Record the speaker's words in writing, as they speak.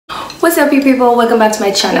What's up, you people? Welcome back to my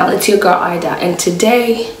channel. It's your girl Idah, and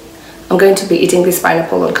today I'm going to be eating this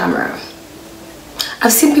pineapple on camera.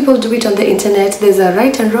 I've seen people do it on the internet. There's a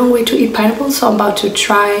right and wrong way to eat pineapple, so I'm about to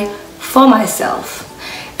try for myself.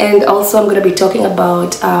 And also I'm going to be talking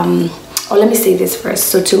about let me say this first.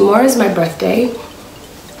 So tomorrow is my birthday.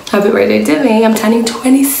 Happy birthday to me. I'm turning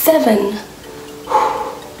 27.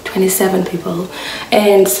 27, people.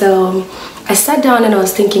 And so I sat down and I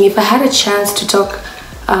was thinking, if I had a chance to talk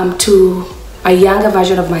to a younger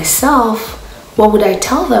version of myself, what would I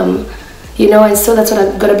tell them? You know, and so that's what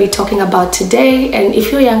I'm gonna be talking about today. And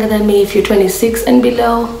if you're younger than me, if you're 26 and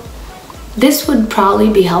below, this would probably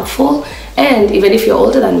be helpful. And even if you're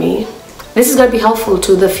older than me, this is gonna be helpful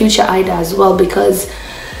to the future Idah as well, because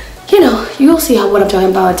you know, you'll see what I'm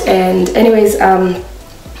talking about. And anyways,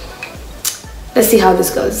 let's see how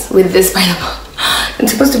this goes with this pineapple. I'm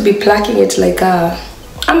supposed to be plucking it like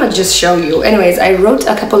I'm gonna just show you. Anyways, I wrote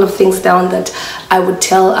a couple of things down that I would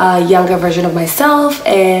tell a younger version of myself,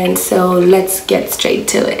 and so let's get straight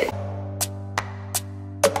to it.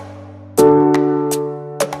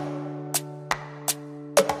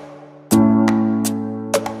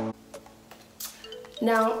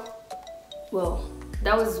 Now, well,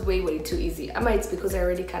 that was way too easy. I might, it's because I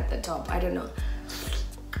already cut the top, I don't know.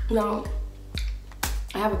 Now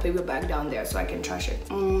I have a paper bag down there so I can trash it.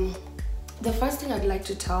 The first thing I'd like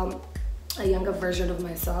to tell a younger version of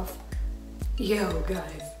myself, yo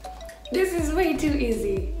guys, this is way too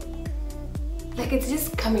easy. Like, it's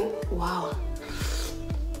just coming, wow.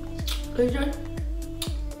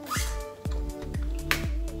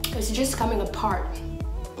 It's just coming apart.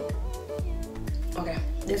 Okay,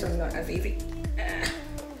 this one's not as easy.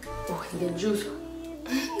 Oh, the juice.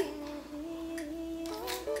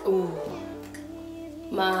 Oh,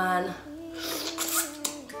 man.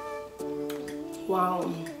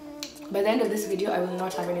 Wow. By the end of this video, I will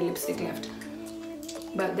not have any lipstick left.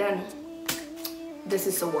 But then, this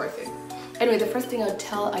is so worth it. Anyway, the first thing I'll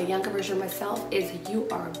tell a younger version of myself is you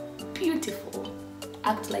are beautiful.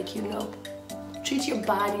 Act like you know. Treat your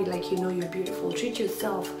body like you know you're beautiful. Treat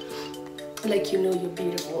yourself like you know you're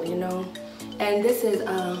beautiful, you know. And this is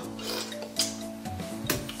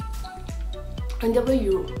whenever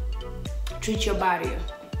you treat your body,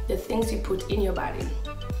 the things you put in your body,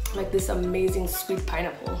 like this amazing sweet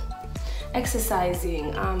pineapple,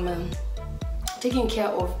 exercising, taking care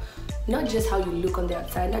of not just how you look on the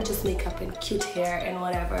outside, not just makeup and cute hair and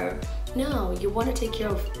whatever. No, you want to take care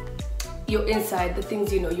of your inside, the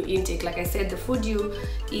things you know you intake. Like I said, the food you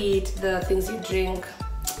eat, the things you drink.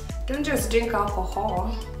 Don't just drink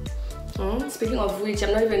alcohol. Speaking of which,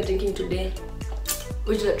 I'm not even drinking today,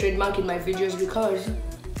 which is a trademark in my videos, because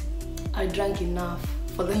I drank enough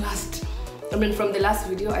for the last, from the last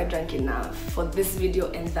video I drank enough for this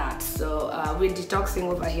video and that. So we're detoxing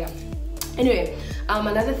over here. Anyway,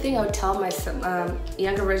 another thing I would tell myself,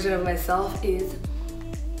 younger version of myself, is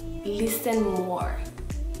listen more.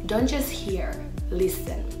 Don't just hear,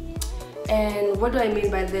 listen. And what do I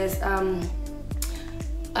mean by this?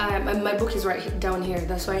 My book is right down here,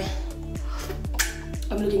 that's why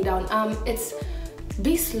I'm looking down. It's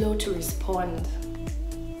be slow to respond.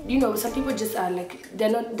 You know, some people just are like, they're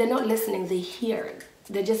not listening, they hear.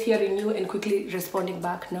 They're just hearing you and quickly responding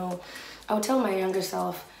back. No, I would tell my younger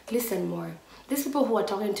self, listen more. These people who are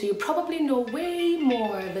talking to you probably know way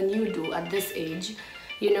more than you do at this age,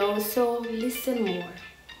 you know, so listen more.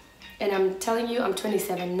 And I'm telling you, I'm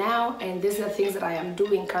 27 now, and these are things that I am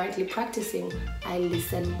doing, currently practicing. I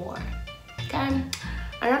listen more. Okay?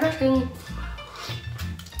 Another thing,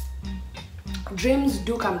 dreams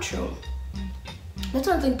do come true. That's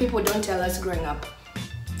one thing people don't tell us growing up.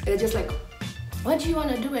 They're just like, what do you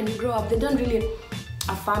want to do when you grow up? They don't really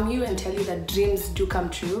affirm you and tell you that dreams do come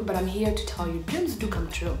true, but I'm here to tell you, dreams do come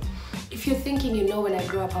true. If you're thinking, you know, when I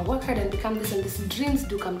grow up, I'll work hard and become this and this, dreams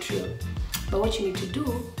do come true. But what you need to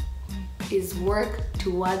do is work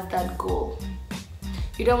towards that goal.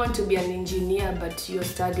 You don't want to be an engineer, but you're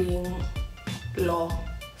studying law.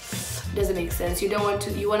 Doesn't make sense. You want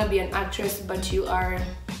to be an actress, but you are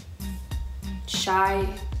shy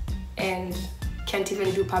and can't even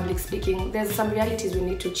do public speaking. There's some realities we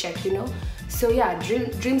need to check, you know. So yeah,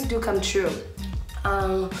 dreams do come true.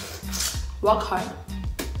 Work hard.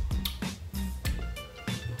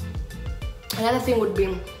 Another thing would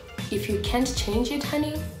be, if you can't change it,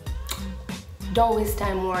 honey, don't waste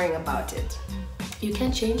time worrying about it. You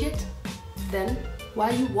can't change it, then why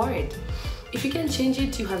are you worried? If you can't change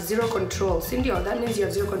it, you have zero control. Cindy, that means you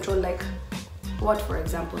have zero control. Like what, for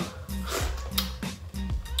example?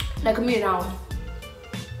 Like me now.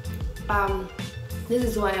 This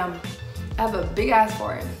is who I am. I have a big ass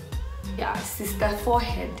forehead. Yeah, sister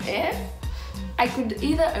forehead, eh? I could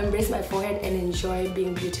either embrace my forehead and enjoy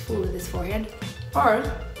being beautiful with this forehead, or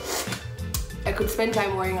I could spend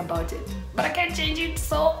time worrying about it. But I can't change it,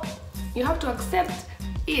 so you have to accept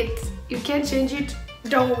it. You can't change it.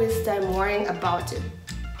 Don't waste time worrying about it.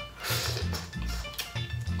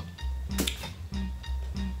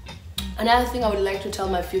 Another thing I would like to tell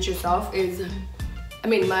my future self is,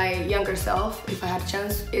 my younger self, if I had a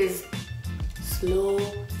chance, is slow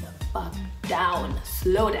the fuck down.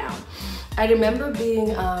 Slow down. I remember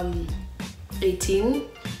being 18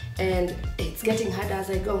 and it's getting harder as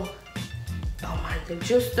I go. Oh man, the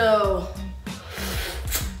juice though.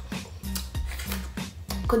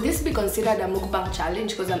 Could this be considered a mukbang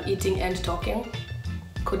challenge because I'm eating and talking?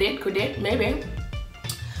 Could it? Maybe.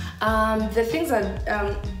 The things that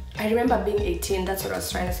I remember being 18, that's what I was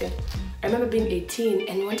trying to say. I remember being 18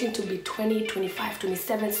 and wanting to be 20, 25,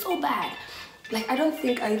 27 so bad. Like, I don't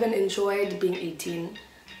think I even enjoyed being 18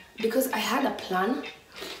 because I had a plan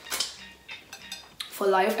for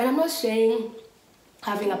life. And I'm not saying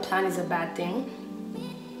having a plan is a bad thing,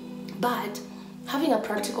 but having a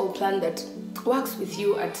practical plan that works with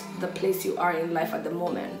you at the place you are in life at the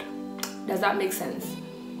moment. Does that make sense?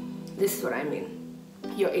 This is what I mean.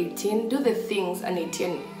 You're 18, do the things an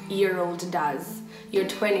 18-year-old does. You're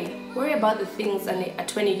 20, worry about the things a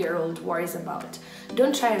 20-year-old worries about.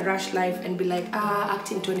 Don't try and rush life and be like,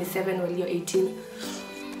 acting 27 while you're 18.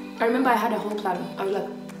 I remember I had a whole plan. I was like,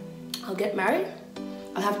 I'll get married,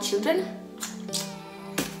 I'll have children.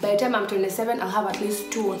 By the time I'm 27, I'll have at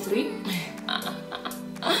least 2 or 3.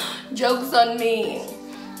 Jokes on me.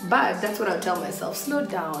 But that's what I'll tell myself. Slow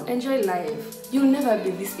down, enjoy life. You'll never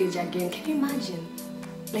be this age again. Can you imagine?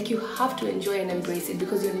 Like, you have to enjoy and embrace it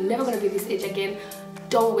because you're never gonna be this age again.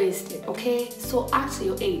 Don't waste it, okay? So act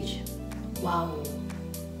your age. Wow,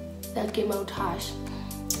 that came out harsh.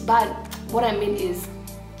 But what I mean is,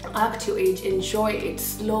 act your age, enjoy it,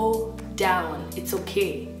 slow down. It's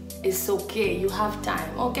okay. It's okay. You have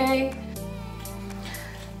time, okay?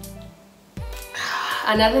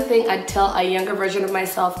 Another thing I'd tell a younger version of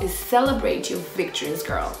myself is celebrate your victories,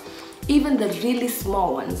 girl. Even the really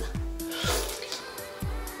small ones.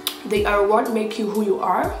 They are what make you who you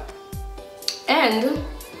are, and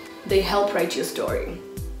they help write your story.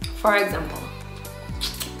 For example,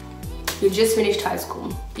 you just finished high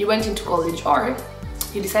school, you went into college, or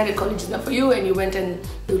you decided college is not for you and you went and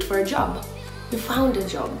looked for a job. You found a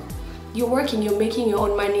job. You're working, you're making your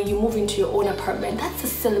own money, you move into your own apartment. That's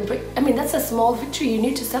that's a small victory you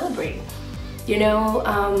need to celebrate. You know,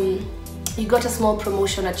 you got a small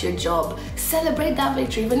promotion at your job. Celebrate that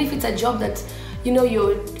victory, even if it's a job that, you know,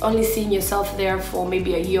 you're only seeing yourself there for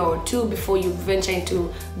maybe a year or 2 before you venture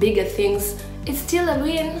into bigger things. It's still a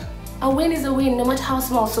win. A win is a win, no matter how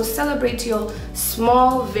small. So celebrate your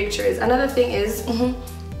small victories. Another thing is,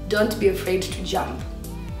 don't be afraid to jump.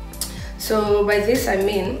 So by this I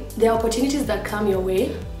mean, there are opportunities that come your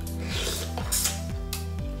way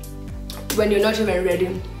when you're not even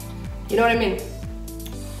ready. You know what I mean?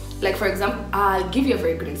 Like, for example, I'll give you a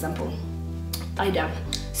very good example. Idah.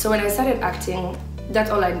 So when I started acting, that's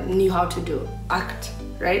all I knew how to do, act,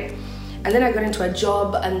 right? And then I got into a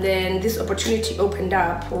job, and then this opportunity opened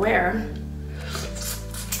up where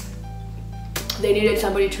they needed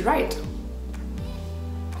somebody to write.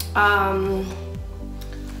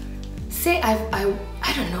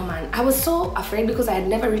 I don't know, man. I was so afraid because I had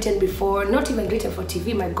never written before, not even written for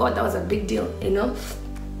TV. My God, that was a big deal, you know?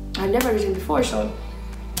 I had never written before, so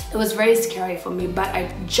it was very scary for me, but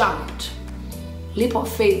I jumped. Leap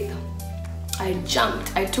of faith. I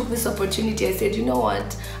jumped. I took this opportunity. I said, you know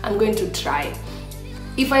what? I'm going to try.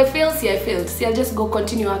 If I fail, see, I failed. See, I'll just go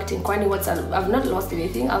continue acting. I've not lost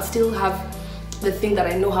anything. I'll still have the thing that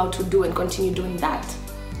I know how to do and continue doing that.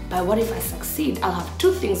 But what if I succeed? I'll have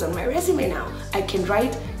 2 things on my resume now. I can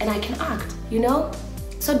write and I can act, you know?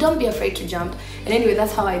 So don't be afraid to jump. And anyway,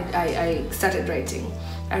 that's how I started writing.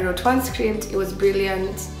 I wrote 1 script. It was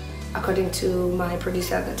brilliant. According to my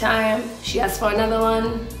producer at the time, she asked for another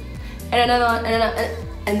one, and another one,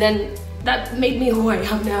 and then that made me who I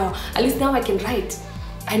am now. At least now I can write.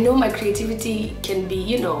 I know my creativity can be,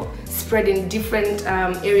 you know, spread in different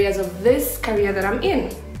areas of this career that I'm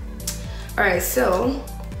in. Alright, so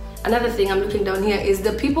another thing I'm looking down here is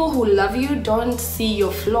the people who love you don't see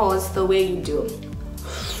your flaws the way you do.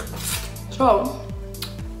 So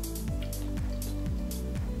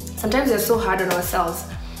sometimes we're so hard on ourselves.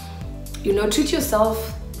 You know, treat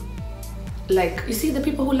yourself like, you see the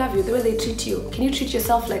people who love you, the way they treat you. Can you treat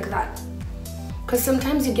yourself like that? Because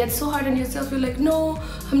sometimes you get so hard on yourself, you're like, no,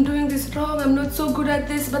 I'm doing this wrong, I'm not so good at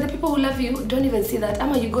this. But the people who love you don't even see that.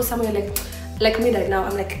 Ama, you go somewhere like, Like me right now,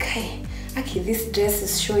 I'm like, okay, this dress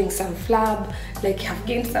is showing some flab, like I've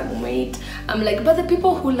gained some weight. I'm like, but the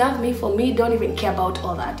people who love me for me don't even care about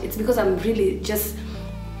all that. It's because I'm really just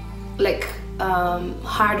like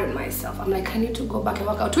hard on myself. I'm like, I need to go back and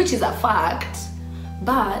work out, which is a fact.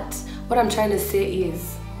 But what I'm trying to say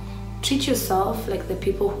is, treat yourself like the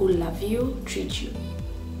people who love you treat you.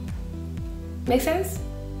 Make sense?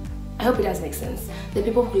 I hope it does make sense. The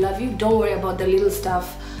people who love you, don't worry about the little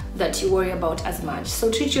stuff that you worry about as much.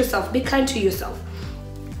 So treat yourself, be kind to yourself.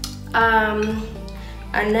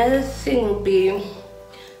 Another thing will be,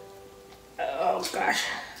 oh gosh,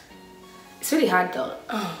 it's really hard though.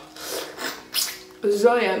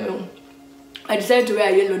 Sorry, I decided to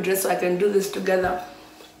wear a yellow dress so I can do this together.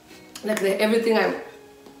 Like everything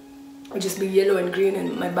will just be yellow and green,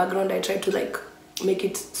 and my background I tried to like make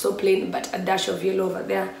it so plain, but a dash of yellow over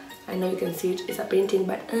there. I know you can see it, it's a painting,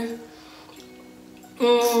 but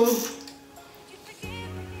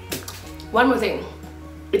one more thing,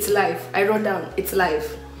 it's life. I wrote down, it's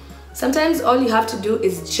life. Sometimes all you have to do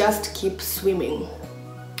is just keep swimming.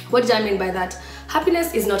 What do I mean by that?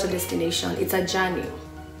 Happiness is not a destination, it's a journey.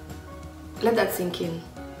 Let that sink in.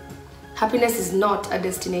 Happiness is not a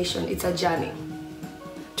destination, it's a journey.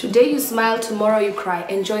 Today you smile, tomorrow you cry.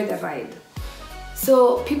 Enjoy the ride.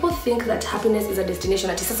 So people think that happiness is a destination.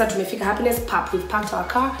 Ati sasa tumefika happiness, we've parked our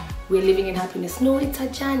car, we're living in happiness. No, it's a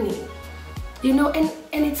journey. You know, and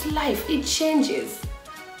it's life, it changes.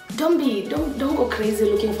 Don't go crazy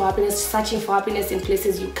looking for happiness, searching for happiness in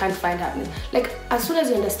places you can't find happiness. Like, as soon as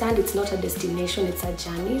you understand it's not a destination, it's a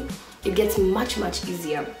journey, it gets much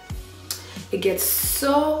easier. It gets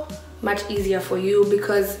so much easier for you,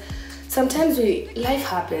 because sometimes life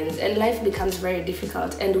happens and life becomes very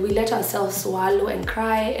difficult, and we let ourselves swallow and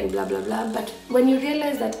cry and blah blah blah. But when you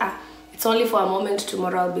realize that it's only for a moment,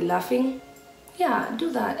 tomorrow I'll be laughing, yeah,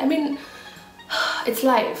 do that. I mean, it's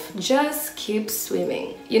life. Just keep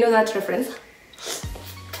swimming. You know that reference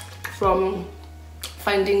from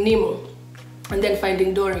Finding Nemo and then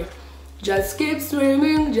Finding Dory? Just keep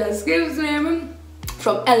swimming, just keep swimming,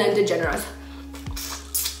 from Ellen DeGeneres.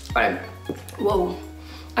 Alright, whoa.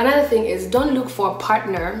 Another thing is, don't look for a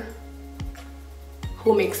partner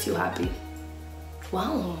who makes you happy.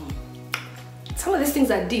 Wow, some of these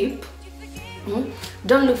things are deep.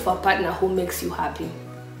 Don't look for a partner who makes you happy.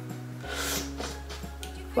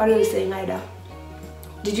 What are you saying, Idah?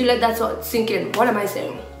 Did you let that sort sink in? What am I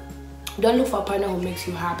saying? Don't look for a partner who makes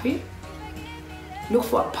you happy. Look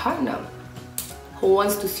for a partner who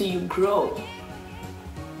wants to see you grow.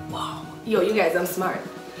 Wow. Yo, you guys, I'm smart.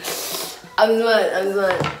 I'm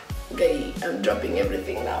smart. Okay, I'm dropping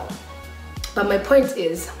everything now. But my point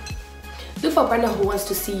is, look for a partner who wants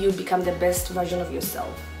to see you become the best version of yourself.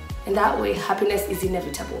 And that way, happiness is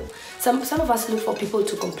inevitable. Some of us look for people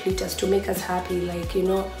to complete us, to make us happy. Like, you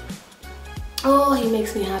know, oh, he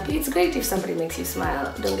makes me happy. It's great if somebody makes you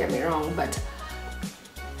smile, don't get me wrong, but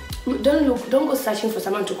don't go searching for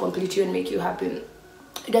someone to complete you and make you happy.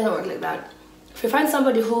 It doesn't work like that. If you find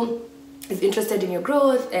somebody who is interested in your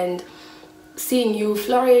growth and seeing you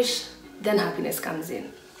flourish, then happiness comes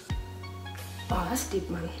in. Wow, that's deep,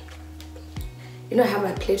 man. You know, I have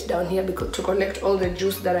my plate down here because to collect all the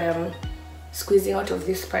juice that I am squeezing out of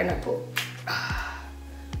this pineapple.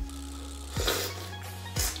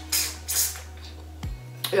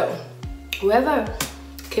 Yo, whoever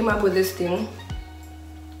came up with this thing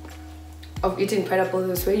of eating pineapple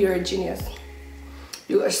this way, you're a genius.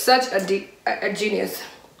 You are such a genius.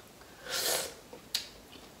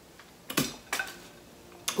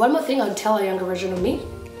 One more thing I'll tell a younger version of me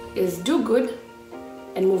is do good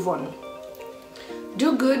and move on.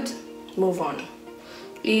 Do good, move on.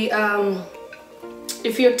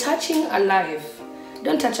 If you're touching a life,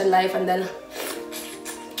 don't touch a life and then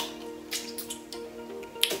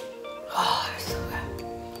so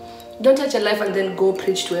good. Don't touch a life and then go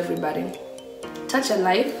preach to everybody. Touch a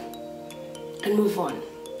life and move on.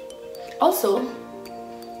 Also,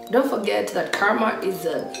 don't forget that karma is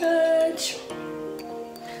a bitch.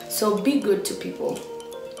 So be good to people.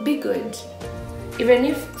 Be good. Even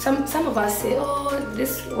if some of us say, oh,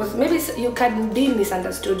 this was, maybe you can be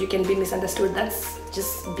misunderstood, you can be misunderstood, that's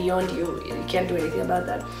just beyond you, you can't do anything about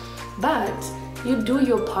that. But you do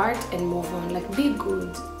your part and move on. Like, be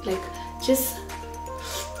good, like, just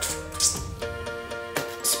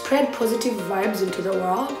spread positive vibes into the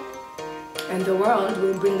world, and the world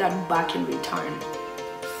will bring that back in return.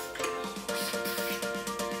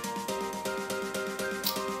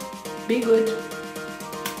 Be good,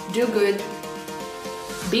 do good,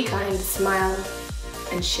 be kind, smile,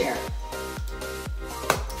 and share.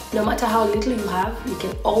 No matter how little you have, you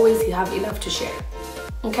can always have enough to share.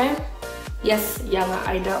 Okay? Yes, younger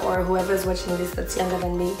Idah, or whoever's watching this that's younger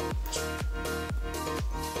than me.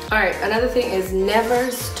 Alright, another thing is never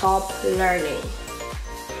stop learning.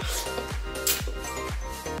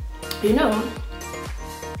 You know,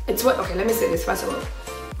 it's what, okay, let me say this first of all.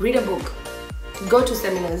 Read a book, go to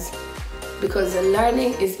seminars, because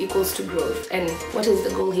learning is equals to growth. And what is the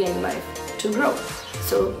goal here in life? To grow.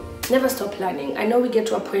 So never stop learning. I know we get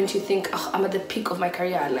to a point you think, oh, I'm at the peak of my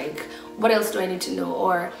career, like what else do I need to know?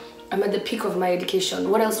 Or I'm at the peak of my education,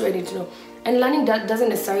 what else do I need to know? And learning doesn't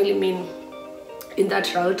necessarily mean in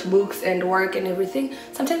that route, books and work and everything.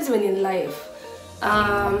 Sometimes even in life,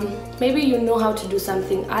 maybe you know how to do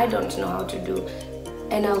something I don't know how to do,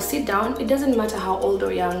 and I'll sit down. It doesn't matter how old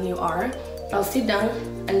or young you are, I'll sit down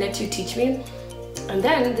and let you teach me, and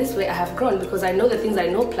then this way I have grown because I know the things I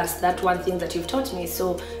know plus that one thing that you've taught me.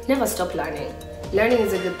 So never stop learning. Learning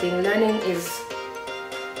is a good thing. Learning is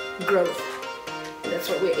growth. That's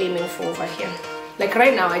what we're aiming for over here. Like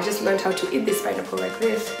right now, I just learned how to eat this pineapple like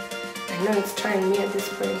this. I know it's trying me at this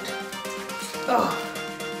point. Oh,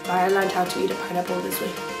 but I learned how to eat a pineapple this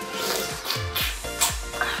way.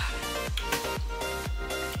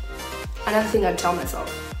 Another thing I tell myself,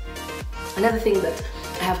 another thing that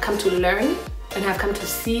I have come to learn and have come to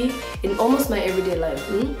see in almost my everyday life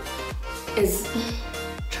is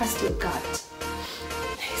trust your gut.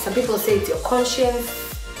 Some people say it's your conscience,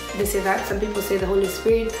 they say that. Some people say the Holy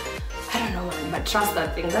Spirit. I don't know, man, but trust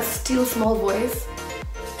that thing. That still small voice.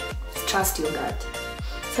 Trust your gut.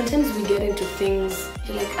 Sometimes we get into things,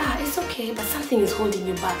 you're like, it's okay, but something is holding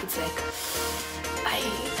you back. It's like,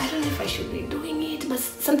 I don't know if I should be doing it, but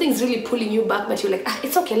something's really pulling you back, but you're like,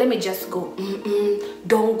 it's okay, let me just go.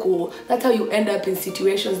 Don't go. That's how you end up in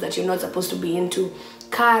situations that you're not supposed to be into.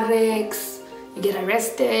 Car wrecks, you get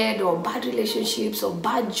arrested, or bad relationships, or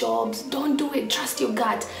bad jobs. Don't do it. Trust your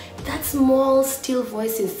gut. That small, still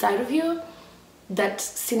voice inside of you that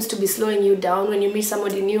seems to be slowing you down when you meet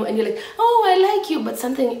somebody new and you're like, oh, I like you, but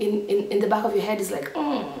something in the back of your head is like,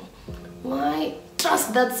 why?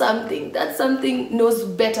 Trust that something knows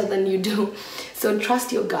better than you do. So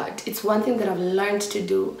trust your gut. It's one thing that I've learned to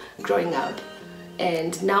do growing up,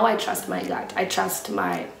 and now I trust my gut. I trust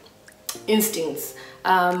my instincts,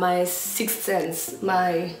 my sixth sense,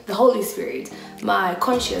 the Holy Spirit, my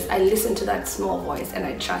conscience. I listen to that small voice and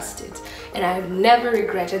I trust it, and I've never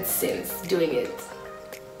regretted since doing it.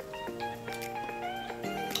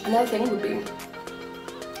 Another thing would be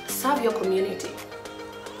serve your community.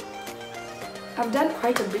 I've done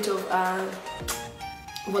quite a bit of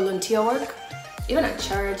volunteer work, even at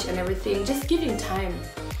church and everything, just giving time.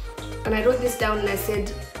 And I wrote this down and I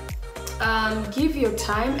said, give your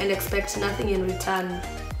time and expect nothing in return.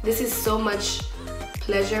 This is so much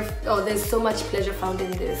pleasure, there's so much pleasure found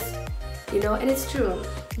in this, you know, and it's true.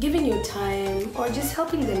 Giving your time, or just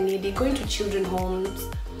helping the needy, going to children's homes,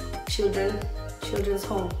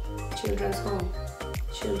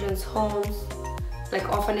 like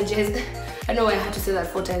orphanages. I know I had to say that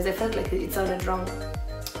 4 times. I felt like it sounded wrong.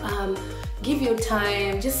 Give your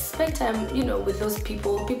time, just spend time, you know, with those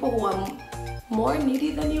people who are more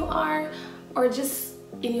needy than you are, or just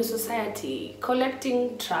in your society,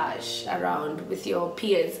 collecting trash around with your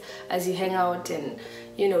peers as you hang out and,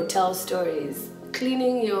 you know, tell stories,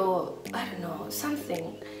 cleaning your, I don't know,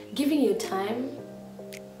 something. Giving your time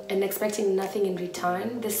and expecting nothing in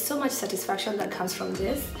return. There's so much satisfaction that comes from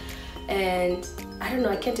this, and I don't know,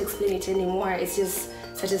 I can't explain it anymore. It's just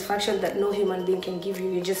satisfaction that no human being can give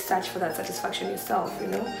you. You just search for that satisfaction yourself, you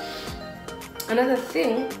know. Another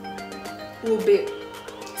thing will be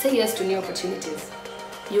say yes to new opportunities.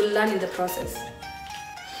 You'll learn in the process.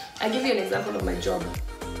 I'll give you an example of my job.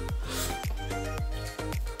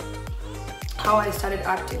 How I started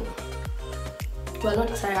acting. Well,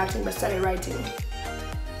 not started acting, but started writing.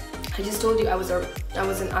 I just told you I was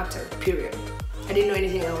an actor, period. I didn't know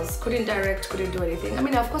anything else. Couldn't direct, couldn't do anything. I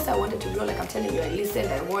mean, of course I wanted to grow, like I'm telling you, I listened,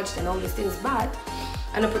 I watched and all these things, but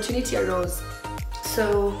an opportunity arose.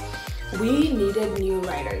 So we needed new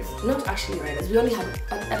writers, not actually writers. We only had,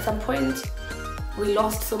 at some point, we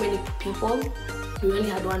lost so many people, we only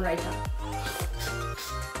had one writer.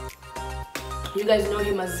 You guys know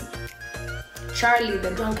him as Charlie,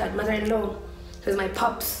 the drunkard, mother-in-law. He's my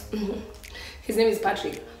pups. His name is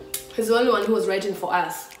Patrick. He's the only one who was writing for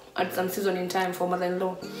us at some season in time for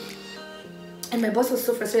mother-in-law. And my boss was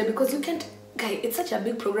so frustrated because you can't, guy, it's such a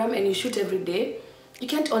big program and you shoot every day. You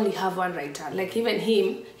can't only have one writer. Like even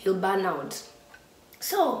him, he'll burn out.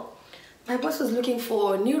 So my boss was looking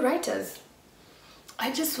for new writers.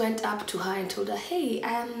 I just went up to her and told her, hey,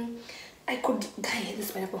 I could, guy,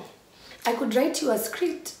 this pineapple. I could write you a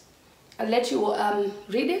script. I'll let you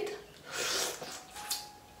read it.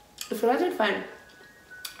 If you like it, fine.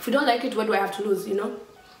 If you don't like it, what do I have to lose, you know?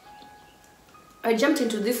 I jumped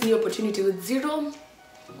into this new opportunity with zero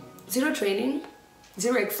training,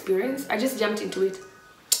 zero experience. I just jumped into it.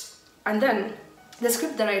 And then the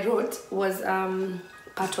script that I wrote was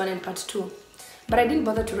part 1 and part 2. But I didn't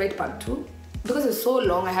bother to write part 2 because it's so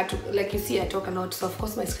long. I had to, like you see, I talk a lot, so of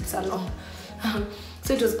course my scripts are long.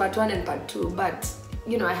 So it was part 1 and part 2, but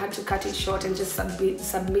you know, I had to cut it short and just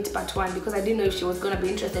submit part 1 because I didn't know if she was going to be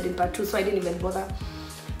interested in part 2, so I didn't even bother.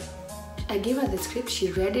 I gave her the script,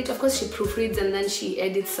 she read it. Of course, she proofreads and then she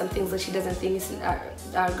edits some things that she doesn't think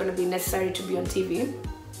are going to be necessary to be on TV.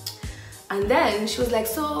 And then she was like,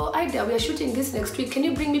 so Idah, we are shooting this next week. Can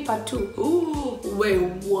you bring me part 2? Ooh, wait,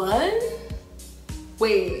 what?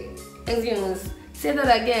 Wait, excuse me, say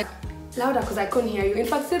that again. Louder, because I couldn't hear you. In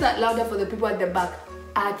fact, say that louder for the people at the back.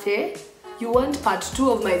 Ate, you want part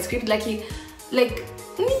 2 of my script? Like, you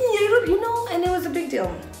know, and it was a big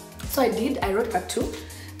deal. So I did, I wrote part 2.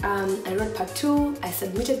 I wrote part 2, I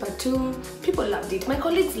submitted part 2. People loved it, my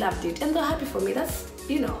colleagues loved it, and they're happy for me. That's,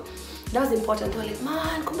 you know, that was important. They were like,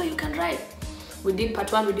 man, Kumba, you can write. We did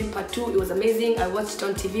part 1, we did part 2, it was amazing. I watched it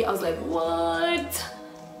on TV, I was like, what?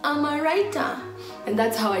 I'm a writer. And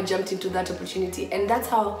that's how I jumped into that opportunity. And that's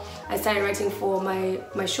how I started writing for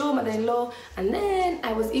my show, Mother-in-Law. And then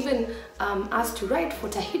I was even asked to write for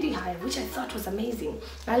Tahiti High, which I thought was amazing.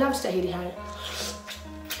 I loved Tahiti High.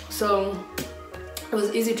 So it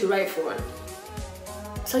was easy to write for.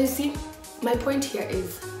 So you see, my point here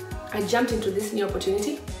is I jumped into this new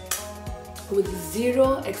opportunity with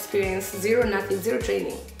zero experience, zero nothing, zero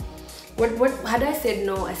training. What had I said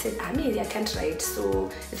no? I said, I mean, I can't write,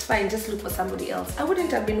 so it's fine, just look for somebody else. I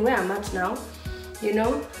wouldn't have been where I'm at now, you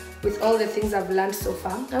know, with all the things I've learned so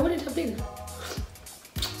far. I wouldn't have been.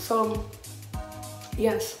 So,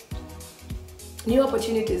 yes, new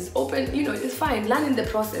opportunities open, you know, it's fine, learn in the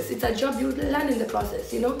process. It's a job, you learn in the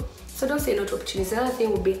process, you know. So don't say no to opportunities. Another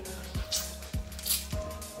thing would be,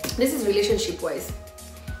 this is relationship wise.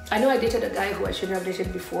 I know I dated a guy who I shouldn't have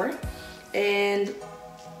dated before, and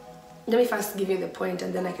let me first give you the point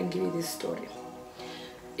and then I can give you this story.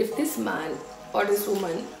 If this man or this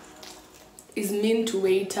woman is mean to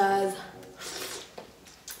waiters,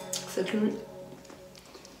 security,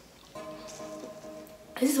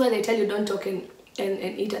 this is why they tell you don't talk and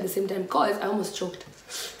eat at the same time, cause I almost choked.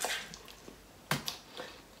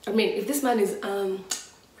 I mean, if this man is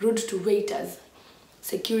rude to waiters,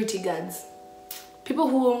 security guards, people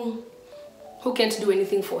who can't do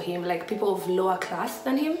anything for him, like people of lower class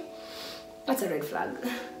than him, that's a red flag.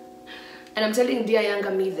 And I'm telling dear younger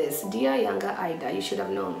me this, dear younger Idah, you should have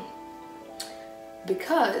known.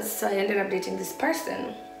 Because so I ended up dating this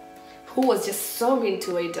person who was just so mean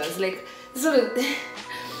to waiters. Like, sort of,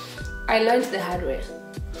 I learned the hard way.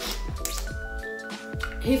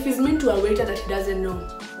 If he's mean to a waiter that he doesn't know,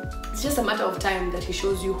 it's just a matter of time that he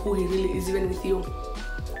shows you who he really is, even with you.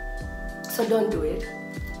 So don't do it.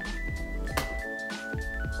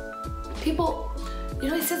 People, you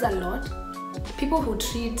know, it says a lot. People who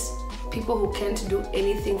treat people who can't do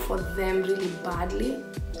anything for them really badly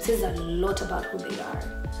says a lot about who they are.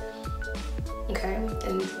 Okay?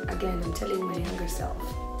 And again, I'm telling my younger self,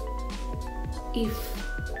 if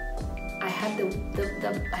I had I don't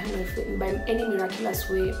know, if by any miraculous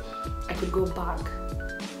way I could go back,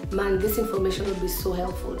 man, this information would be so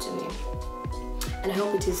helpful to me. And I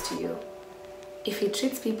hope it is to you. If he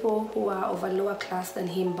treats people who are of a lower class than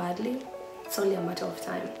him badly, it's only a matter of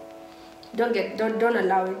time. Don't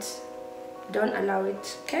allow it. Don't allow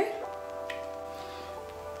it, okay?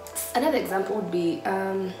 Another example would be,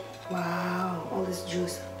 wow, all this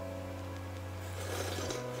juice.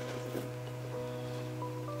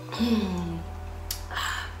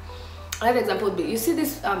 Another example would be, you see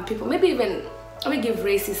these people, maybe even, let me give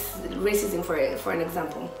racism for an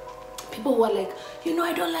example. People who are like, you know,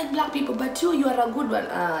 I don't like black people, but you are a good one.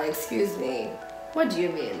 Excuse me. What do you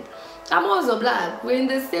mean? I'm also black. We're in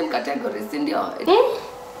the same category, India.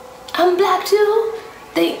 I'm black too.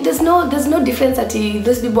 There's no difference that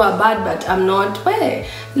those people are bad, but I'm not. Well,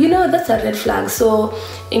 you know, that's a red flag. So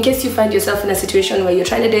in case you find yourself in a situation where you're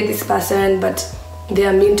trying to date this person, but they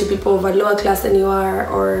are mean to people of a lower class than you are,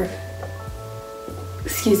 or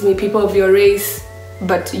excuse me, people of your race,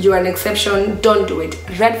 but you are an exception, don't do it.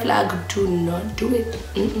 Red flag, do not do it.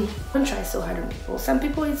 Don't try so hard on people. Some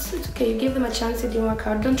people, it's okay, you give them a chance, it didn't work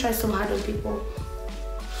out. Don't try so hard on people.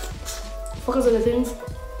 Focus on the things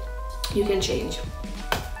you can change.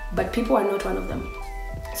 But people are not one of them.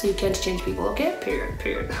 So you can't change people, okay?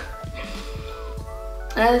 Period.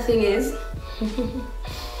 Another thing is,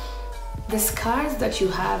 the scars that you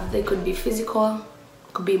have, they could be physical,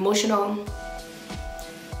 could be emotional,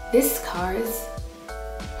 These scars,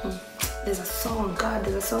 there's a song, God,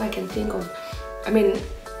 there's a song I can think of. I mean,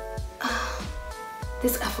 I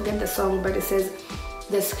forget the song, but it says,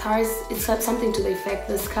 the scars, it's something to the effect,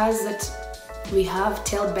 the scars that we have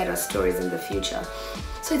tell better stories in the future.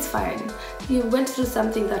 So it's fine. You went through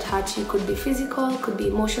something that hurt you, could be physical, could be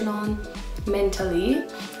emotional, mentally.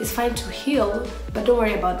 It's fine to heal, but don't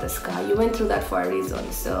worry about the scar. You went through that for a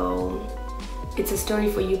reason. So it's a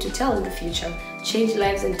story for you to tell in the future. Change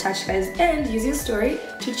lives and touch lives, and use your story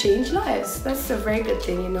to change lives. That's a very good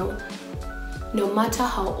thing, you know. No matter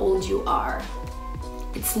how old you are,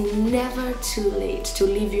 it's never too late to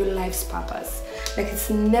live your life's purpose. Like, it's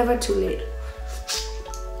never too late.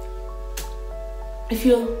 If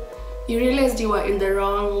you realized you were in the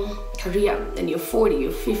wrong career and you're 40,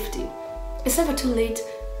 you're 50, it's never too late.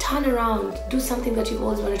 Turn around, do something that you've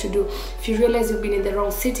always wanted to do. If you realize you've been in the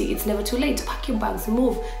wrong city, it's never too late. Pack your bags,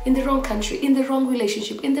 move. In the wrong country, in the wrong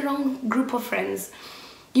relationship, in the wrong group of friends.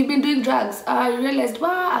 You've been doing drugs. You realized,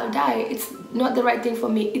 wow, I'll die. It's not the right thing for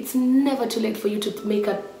me. It's never too late for you to make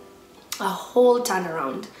a whole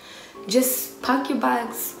turnaround. Just pack your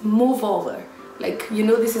bags, move over. Like, you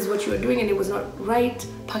know, this is what you were doing and it was not right.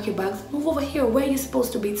 Pack your bags, move over here where you're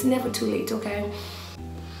supposed to be. It's never too late, okay?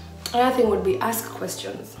 Another thing would be ask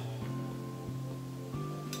questions.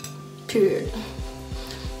 Period.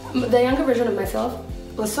 The younger version of myself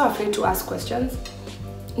was so afraid to ask questions.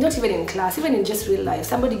 Not even in class, even in just real life.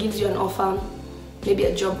 Somebody gives you an offer, maybe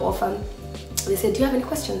a job offer. They say, do you have any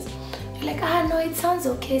questions? You're like, no, it sounds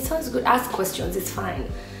okay, it sounds good. Ask questions, it's fine.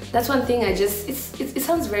 That's one thing it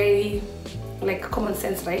sounds very like common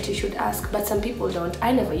sense, right? You should ask, but some people don't.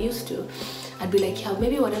 I never used to. I'd be like, yeah,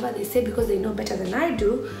 maybe whatever they say because they know better than I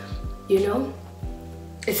do, you know,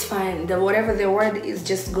 it's fine. Whatever the word is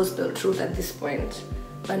just gospel truth at this point.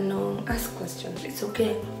 But no, ask questions, it's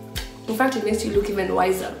okay. In fact, it makes you look even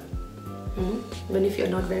wiser, even if you're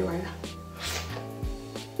not very wise.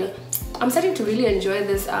 Yeah. I'm starting to really enjoy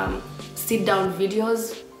this sit down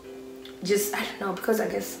videos. Just, I don't know, because I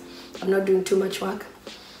guess I'm not doing too much work.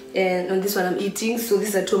 And on this one I'm eating, so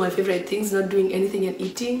these are two of my favorite things, not doing anything and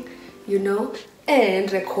eating, you know,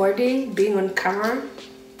 and recording, being on camera,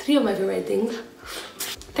 three of my favorite things.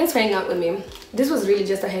 Thanks for hanging out with me. This was really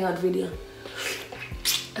just a hangout video.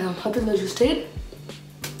 Hoping that you stayed.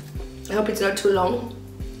 I hope it's not too long.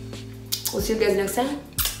 We'll see you guys next time.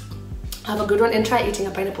 Have a good one and try eating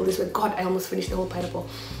a pineapple this way. God, I almost finished the whole pineapple.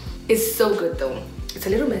 It's so good though. It's a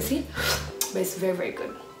little messy, but it's very, very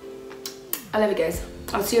good. I love you guys.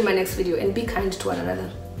 I'll see you in my next video, and be kind to one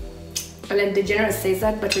another. Ellen DeGeneres says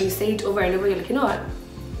that, but when you say it over and over, you're like, you know what?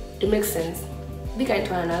 It makes sense. Be kind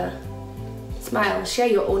to one another. Smile. Share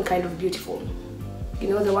your own kind of beautiful. You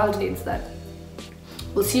know, the world needs that.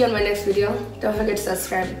 We'll see you on my next video. Don't forget to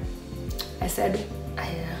subscribe. I said,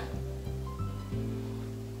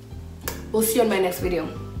 We'll see you on my next video.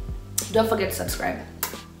 Don't forget to subscribe.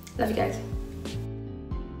 Love you guys.